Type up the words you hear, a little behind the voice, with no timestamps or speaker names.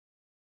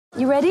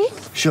You ready?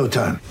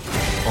 Showtime.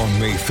 On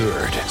May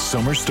 3rd,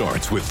 summer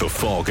starts with The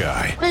Fall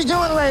Guy. Let's do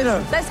it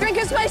later. Let's drink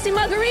a spicy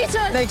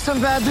margarita. Make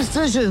some bad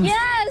decisions.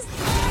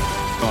 Yes.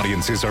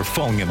 Audiences are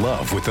falling in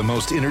love with the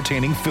most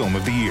entertaining film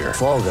of the year.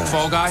 Fall Guy.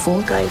 Fall Guy?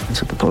 Fall guy.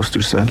 That's what the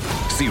poster said.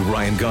 See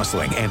Ryan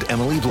Gosling and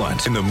Emily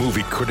Blunt in the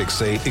movie critics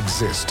say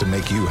exists to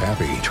make you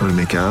happy. Trying to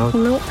make it out?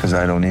 Nope. Because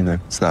I don't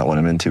either. It's not what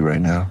I'm into right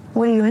now.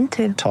 What are you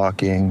into?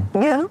 Talking.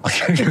 Yeah.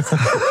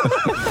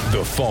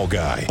 The Fall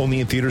Guy.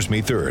 Only in theaters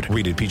May 3rd.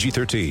 Rated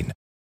PG-13.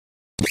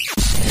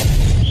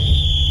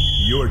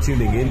 You're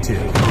tuning into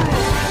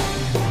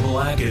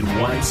Black and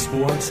White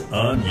Sports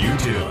on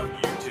YouTube.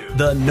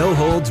 The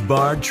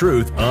no-holds-barred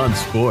truth on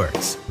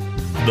sports.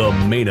 The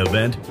main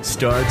event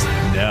starts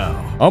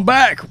now. I'm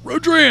back.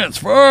 Rodrance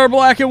for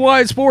Black and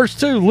White Sports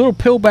 2. Little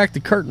peel back the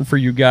curtain for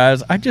you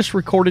guys. I just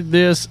recorded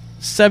this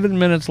 7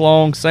 minutes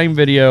long, same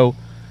video.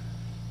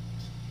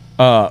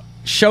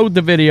 Showed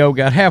the video,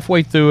 got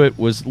halfway through it,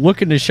 was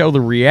looking to show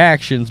the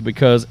reactions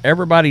because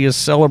everybody is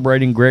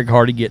celebrating Greg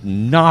Hardy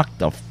getting knocked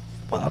the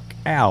fuck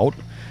out.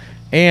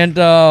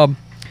 And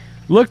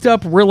looked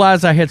up,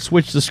 realized I had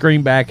switched the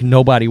screen back.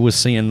 Nobody was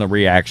seeing the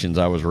reactions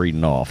I was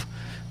reading off.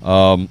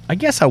 I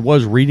guess I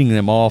was reading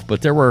them off,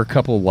 but there were a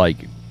couple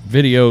like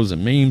videos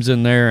and memes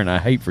in there, and I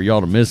hate for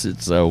y'all to miss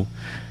it, so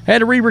had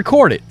to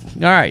re-record it.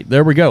 All right,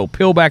 there we go.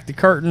 Peel back the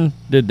curtain.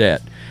 Did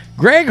that.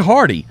 Greg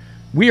Hardy.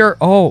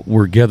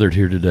 We're gathered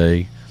here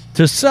today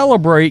to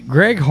celebrate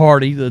Greg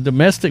Hardy, the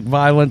domestic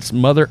violence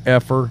mother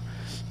effer.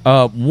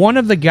 One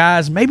of the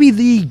guys, maybe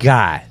the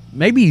guy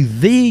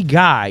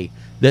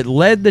that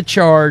led the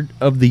charge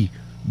of the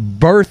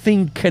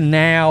birthing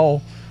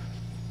canal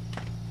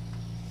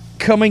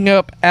coming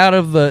up out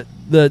of the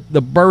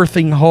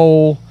birthing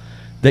hole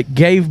that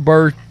gave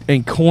birth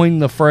and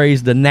coined the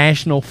phrase the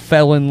National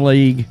Felon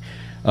League.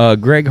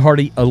 Greg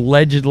Hardy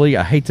allegedly,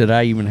 I hate that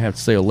I even have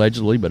to say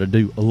allegedly, but I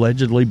do,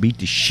 allegedly beat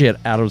the shit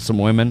out of some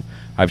women.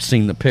 I've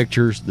seen the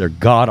pictures. They're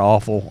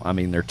god-awful. I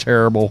mean, they're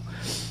terrible.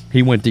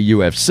 He went to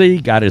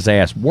UFC, got his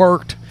ass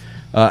worked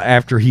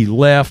after he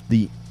left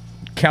the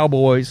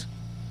Cowboys,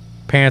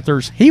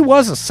 Panthers. He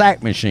was a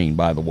sack machine,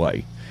 by the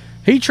way.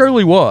 He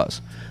truly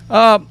was.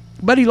 But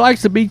he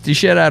likes to beat the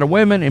shit out of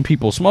women and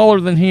people smaller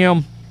than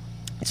him.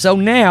 So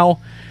now,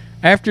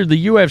 after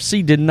the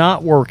UFC did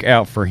not work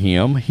out for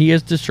him, he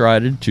has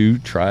decided to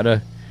try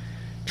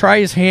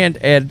his hand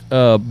at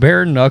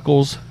bare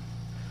knuckles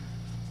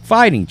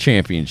fighting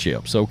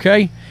championships,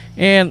 okay?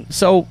 And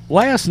so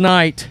last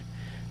night,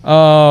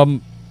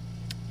 to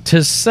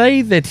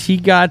say that he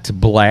got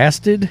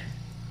blasted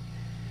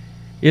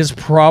is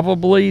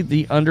probably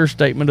the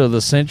understatement of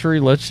the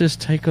century. Let's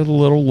just take a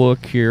little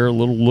look here, a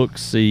little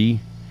look-see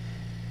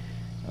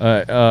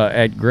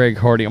at Greg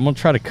Hardy. I'm going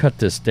to try to cut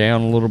this down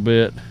a little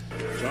bit.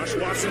 Josh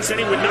Watson said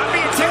he would not be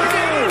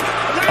intimidated.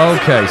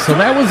 Okay, so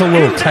that was a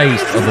little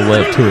taste of the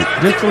left hook.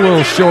 Just a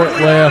little short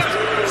left.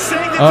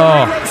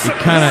 Oh, it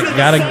kind of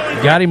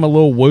got him a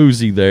little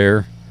woozy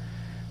there.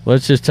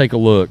 Let's just take a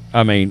look.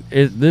 I mean,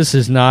 this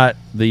is not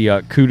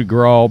the coup de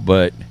grace,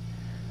 but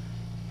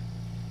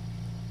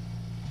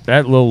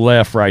that little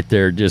left right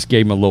there just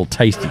gave him a little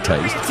tasty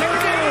taste.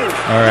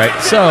 All right,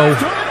 so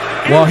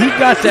while he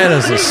got that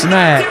as a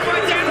snack,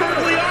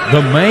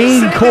 the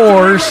main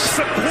course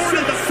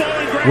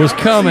was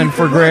coming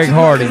for Greg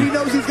Hardy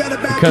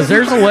because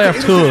there's a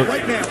left hook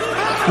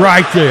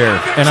right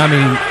there, and I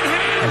mean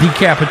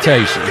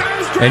decapitation.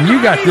 And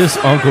you got this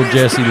Uncle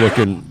Jesse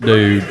looking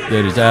dude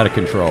that is out of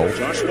control.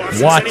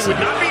 Watson.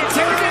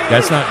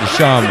 That's not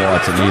Deshaun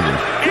Watson either.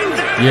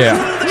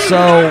 Yeah.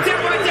 So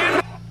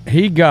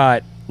he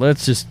got,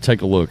 let's just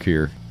take a look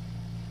here.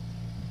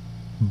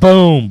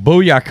 Boom.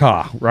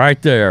 Booyaka. Right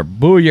there.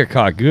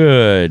 Booyaka.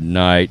 Good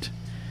night.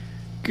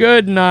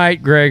 Good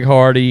night, Greg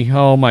Hardy.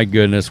 Oh, my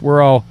goodness.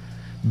 We're all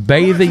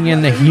bathing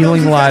in the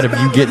healing light of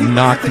you getting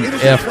knocked the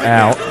F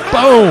out.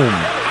 Boom.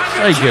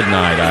 Say good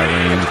night,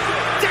 Irene.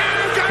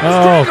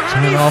 Oh,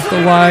 turn off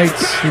the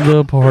lights.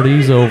 The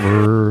party's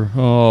over.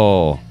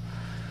 Oh.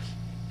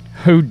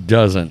 Who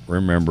doesn't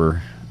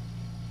remember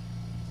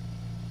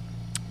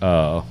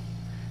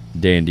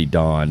Dandy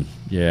Don?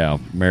 Yeah,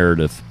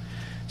 Meredith.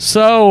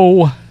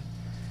 So,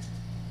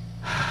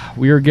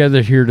 we are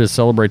gathered here to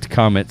celebrate the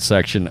comment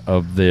section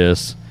of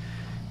this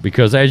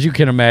because, as you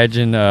can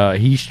imagine,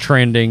 he's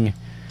trending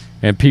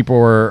and people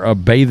are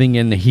bathing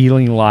in the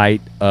healing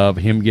light of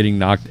him getting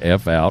knocked the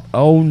F out.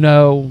 Oh,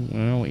 no.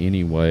 Well,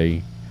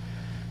 anyway.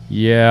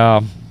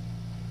 Yeah.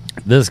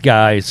 This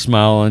guy is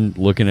smiling,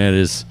 looking at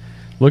his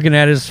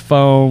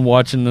phone,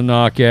 watching the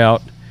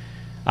knockout.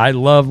 I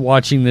love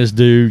watching this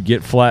dude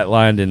get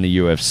flatlined in the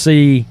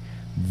UFC.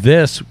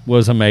 This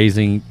was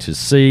amazing to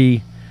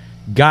see.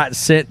 Got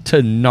sent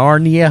to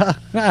Narnia.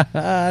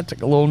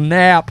 Took a little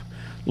nap.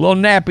 A little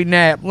nappy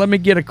nap. Let me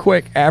get a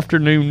quick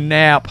afternoon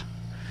nap.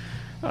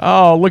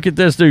 Oh, look at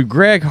this dude.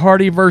 Greg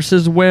Hardy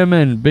versus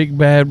women. Big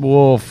Bad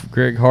Wolf.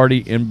 Greg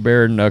Hardy and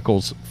bare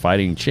knuckles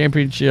fighting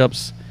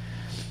championships.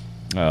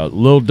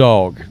 Little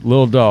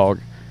dog.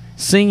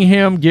 Seeing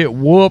him get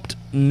whooped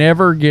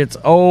never gets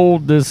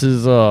old. This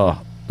is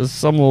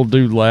some little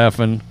dude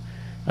laughing.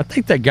 I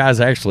think that guy's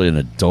actually an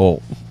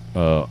adult.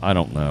 I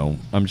don't know.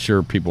 I'm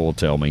sure people will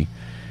tell me.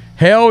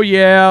 Hell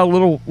yeah,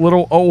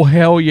 little oh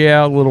hell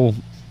yeah, little.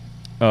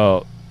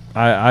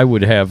 I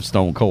would have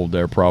Stone Cold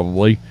there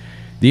probably.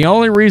 The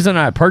only reason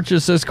I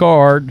purchased this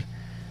card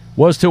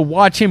was to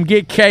watch him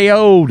get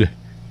KO'd,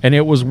 and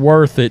it was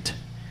worth it.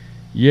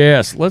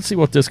 Yes, let's see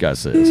what this guy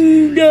says.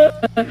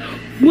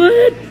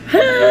 What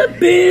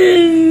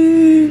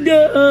happened?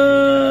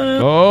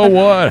 Oh,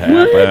 what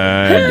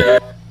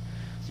happened?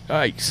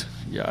 Yikes.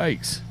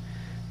 Yikes.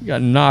 You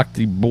got knocked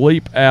the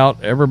bleep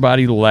out.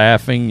 Everybody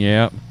laughing.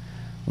 Yeah.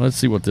 Let's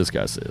see what this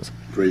guy says.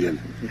 Brilliant.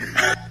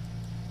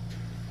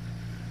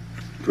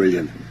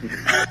 Brilliant.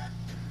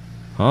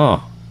 Huh.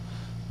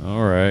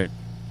 All right.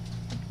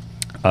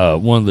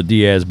 One of the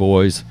Diaz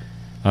boys.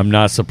 I'm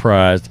not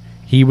surprised.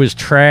 He was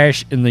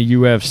trash in the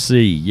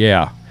UFC.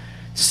 Yeah.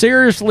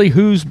 Seriously,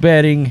 who's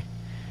betting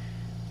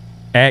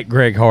at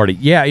Greg Hardy?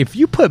 Yeah, if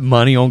you put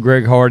money on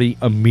Greg Hardy,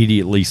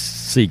 immediately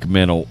seek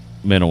mental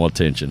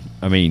attention.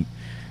 I mean,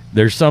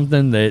 there's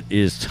something that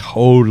is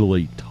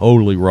totally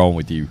wrong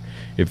with you.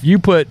 If you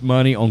put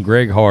money on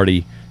Greg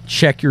Hardy,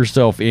 check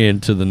yourself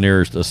into the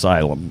nearest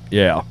asylum.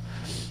 Yeah.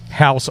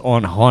 House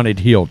on Haunted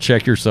Hill.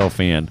 Check yourself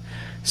in.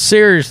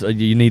 Seriously,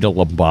 you need a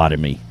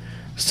lobotomy.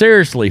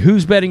 Seriously,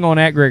 who's betting on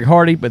at Greg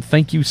Hardy? But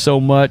thank you so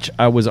much.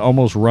 I was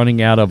almost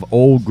running out of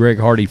old Greg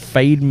Hardy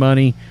fade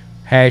money.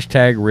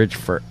 Hashtag rich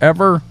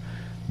forever.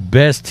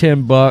 Best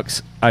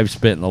 $10 I've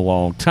spent in a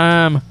long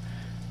time.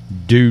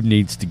 Dude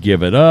needs to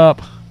give it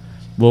up.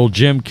 Little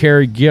Jim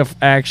Carrey GIF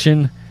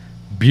action.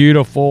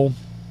 Beautiful.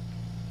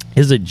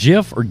 Is it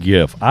GIF or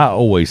GIF? I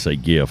always say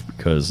GIF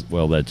because,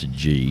 well, that's a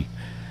G.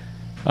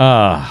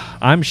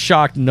 I'm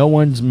shocked no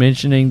one's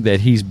mentioning that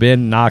he's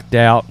been knocked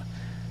out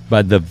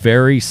by the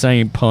very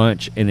same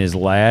punch in his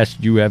last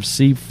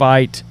UFC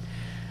fight.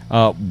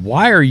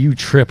 Why are you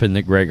tripping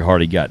that Greg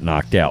Hardy got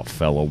knocked out,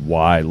 fella?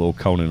 Why? Little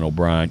Conan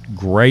O'Brien.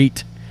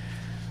 Great.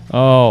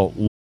 Oh.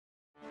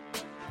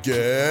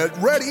 Get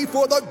ready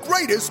for the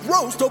greatest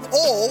roast of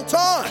all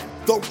time.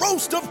 The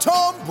Roast of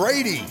Tom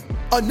Brady.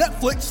 A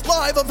Netflix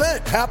live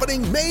event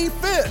happening May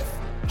 5th.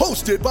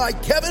 Hosted by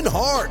Kevin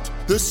Hart,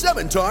 the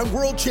 7-time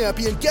world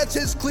champion gets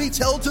his cleats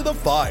held to the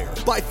fire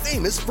by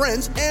famous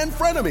friends and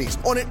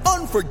frenemies on an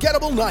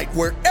unforgettable night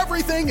where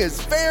everything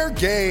is fair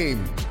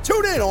game.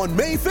 Tune in on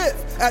May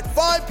 5th at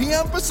 5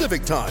 p.m.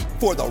 Pacific time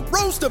for the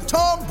Roast of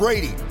Tom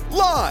Brady,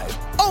 live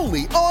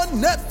only on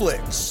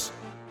Netflix.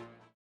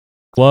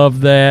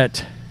 Love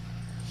that.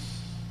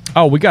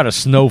 Oh, we got a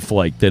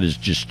snowflake that is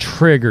just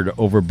triggered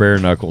over bare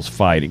knuckles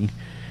fighting.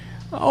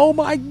 Oh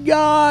my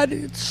God,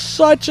 it's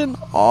such an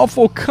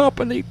awful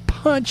company.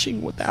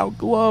 Punching without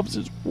gloves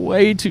is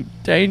way too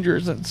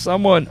dangerous, and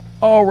someone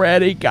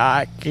already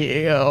got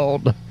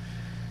killed.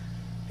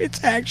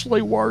 It's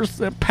actually worse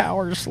than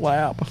power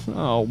slap.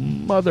 Oh,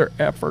 mother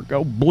effer,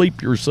 go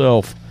bleep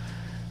yourself.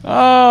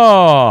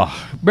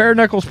 Oh, bare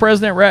knuckles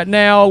president right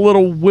now, a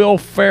little Will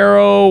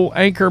Ferrell,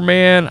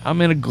 Anchorman. I'm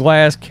in a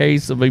glass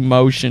case of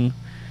emotion.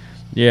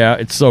 Yeah,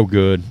 it's so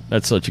good.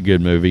 That's such a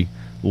good movie.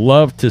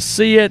 Love to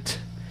see it.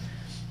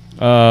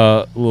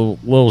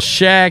 Little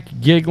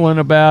Shaq giggling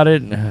about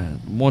it.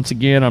 Once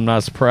again, I'm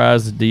not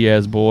surprised. The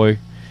Diaz boy.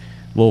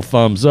 Little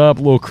thumbs up.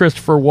 Little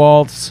Christopher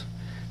Waltz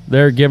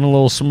there giving a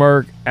little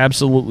smirk.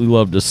 Absolutely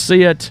love to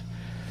see it.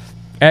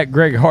 At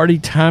Greg Hardy,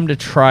 time to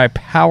try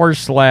power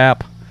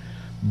slap.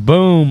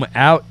 Boom,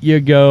 out you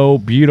go.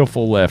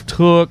 Beautiful left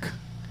hook.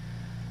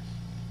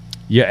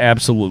 You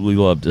absolutely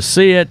love to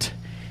see it.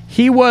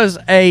 He was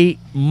a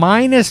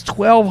minus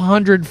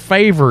 1,200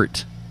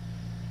 favorite.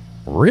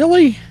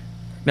 Really?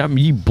 I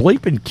mean, you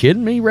bleeping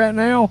kidding me right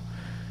now?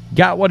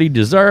 Got what he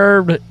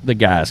deserved. The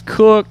guy's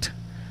cooked.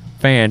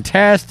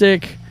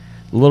 Fantastic.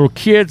 Little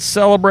kids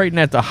celebrating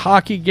at the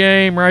hockey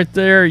game right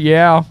there.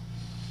 Yeah.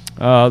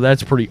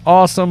 That's pretty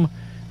awesome.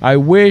 I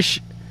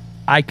wish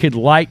I could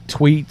like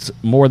tweets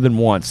more than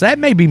once. That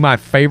may be my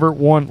favorite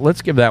one.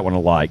 Let's give that one a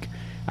like.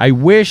 I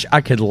wish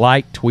I could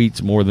like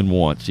tweets more than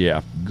once.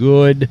 Yeah.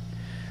 Good.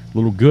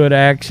 Little good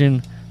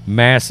action.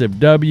 Massive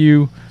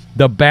W.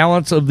 The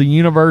balance of the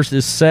universe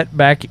is set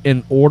back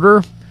in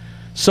order.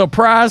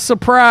 Surprise,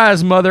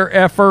 surprise, mother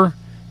effer.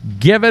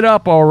 Give it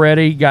up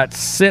already. Got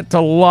sent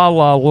to La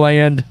La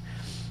Land.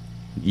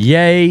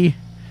 Yay.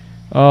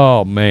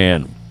 Oh,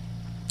 man.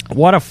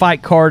 What a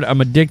fight card.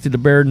 I'm addicted to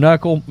bare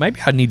knuckle. Maybe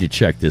I need to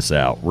check this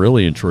out,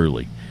 really and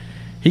truly.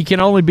 He can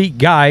only beat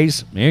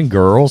guys and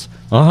girls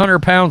 100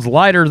 pounds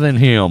lighter than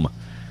him.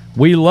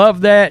 We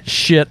love that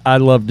shit. I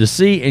love to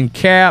see in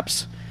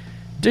caps.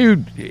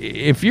 Dude,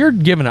 if you're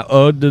giving an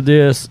ode to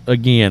this,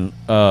 again,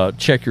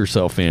 check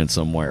yourself in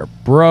somewhere.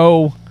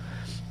 Bro,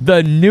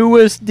 the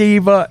newest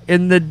diva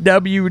in the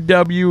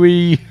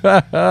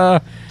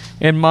WWE.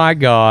 And my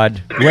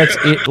God,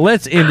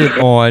 let's end it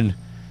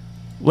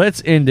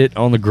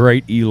on the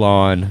great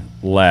Elon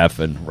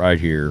laughing right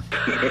here.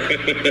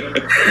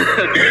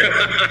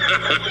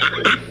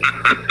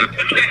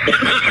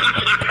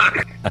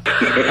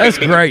 That's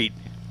great.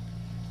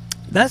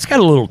 That's got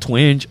a little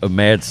twinge of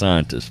mad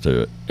scientist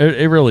to it.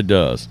 It really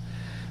does.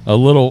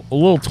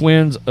 little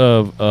twins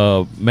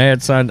of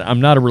Mad Scientist.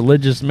 I'm not a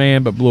religious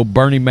man, but little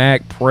Bernie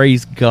Mac,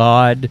 praise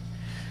God.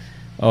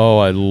 Oh,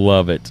 I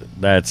love it.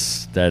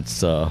 That's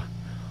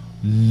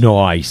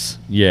nice.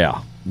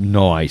 Yeah,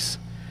 nice.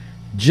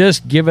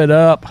 Just give it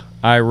up,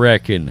 I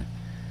reckon.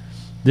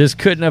 This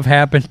couldn't have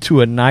happened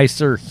to a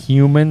nicer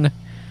human.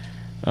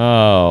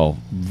 Oh,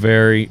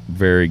 very,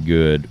 very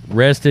good.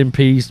 Rest in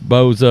peace,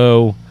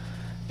 Bozo.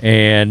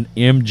 And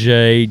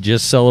MJ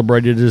just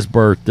celebrated his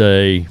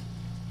birthday.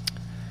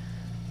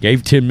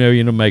 Gave $10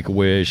 million to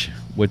Make-A-Wish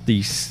with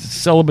the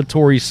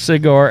celebratory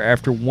cigar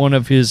after one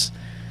of his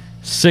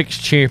 6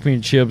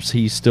 championships.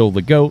 He's still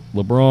the GOAT.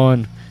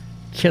 LeBron,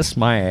 kiss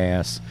my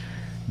ass.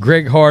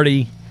 Greg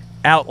Hardy,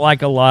 out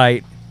like a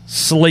light,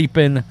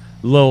 sleeping,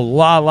 little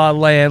La La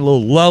Land,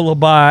 little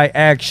lullaby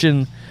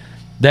action.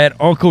 That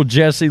Uncle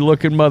Jesse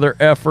looking mother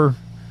effer,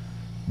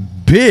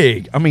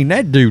 big. I mean,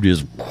 that dude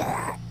is.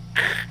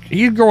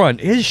 He's growing.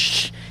 His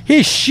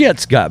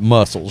shit's got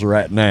muscles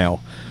right now.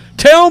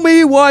 Tell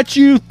me what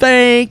you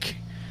think,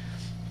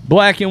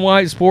 Black and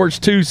White Sports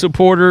 2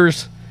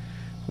 supporters.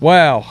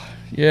 Wow,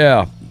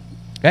 yeah,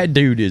 that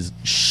dude is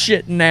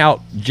shitting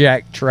out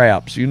jack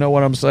traps. You know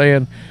what I'm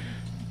saying?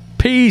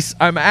 Peace.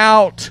 I'm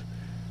out.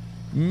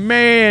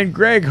 Man,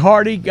 Greg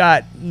Hardy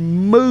got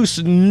moose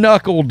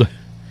knuckled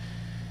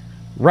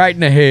right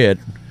in the head.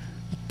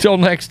 Till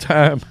next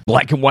time,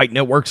 Black and White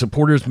Network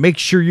supporters, make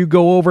sure you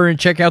go over and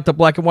check out the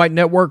Black and White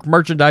Network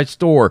merchandise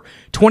store.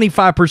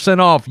 25%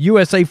 off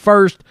USA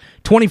First,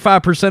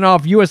 25%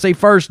 off USA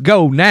First.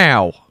 Go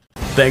now.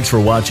 Thanks for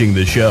watching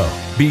the show.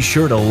 Be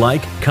sure to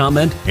like,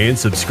 comment, and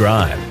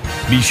subscribe.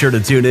 Be sure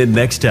to tune in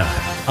next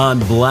time on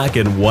Black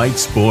and White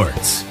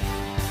Sports.